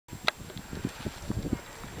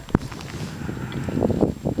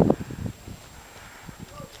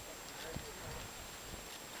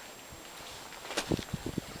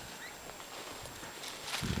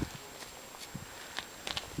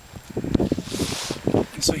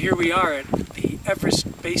So here we are at the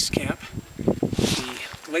Everest Base Camp, the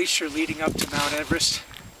glacier leading up to Mount Everest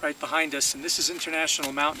right behind us. And this is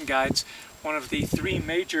International Mountain Guides, one of the 3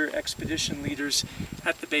 major expedition leaders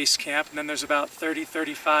at the base camp. And then there's about 30,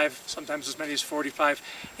 35, sometimes as many as 45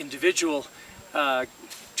 individual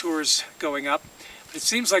tours going up. But it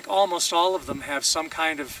seems like almost all of them have some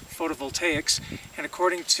kind of photovoltaics, and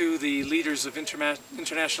according to the leaders of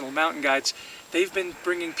International Mountain Guides, they've been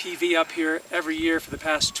bringing PV up here every year for the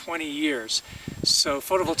past 20 years. So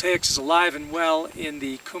photovoltaics is alive and well in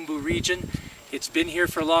the Khumbu region. It's been here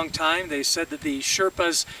for a long time. They said that the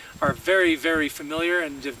Sherpas are very, very familiar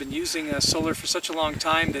and have been using solar for such a long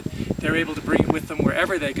time that they're able to bring it with them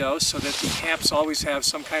wherever they go, so that the camps always have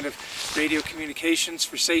some kind of radio communications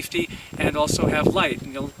for safety and also have light.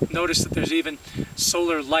 And you'll notice that there's even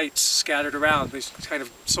solar lights scattered around, these kind of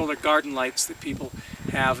solar garden lights that people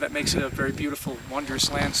have that makes it a very beautiful, wondrous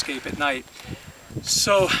landscape at night.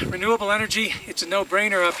 So renewable energy, it's a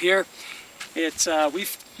no-brainer up here.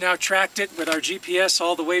 We've now tracked it with our GPS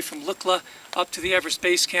all the way from Lukla up to the Everest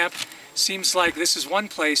Base Camp. Seems like this is one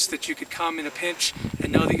place that you could come in a pinch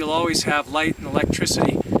and know that you'll always have light and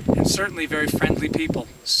electricity, and certainly very friendly people.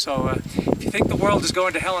 So if you think the world is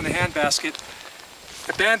going to hell in a handbasket,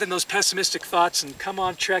 abandon those pessimistic thoughts and come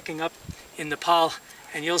on trekking up in Nepal,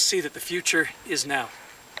 and you'll see that the future is now.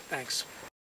 Thanks.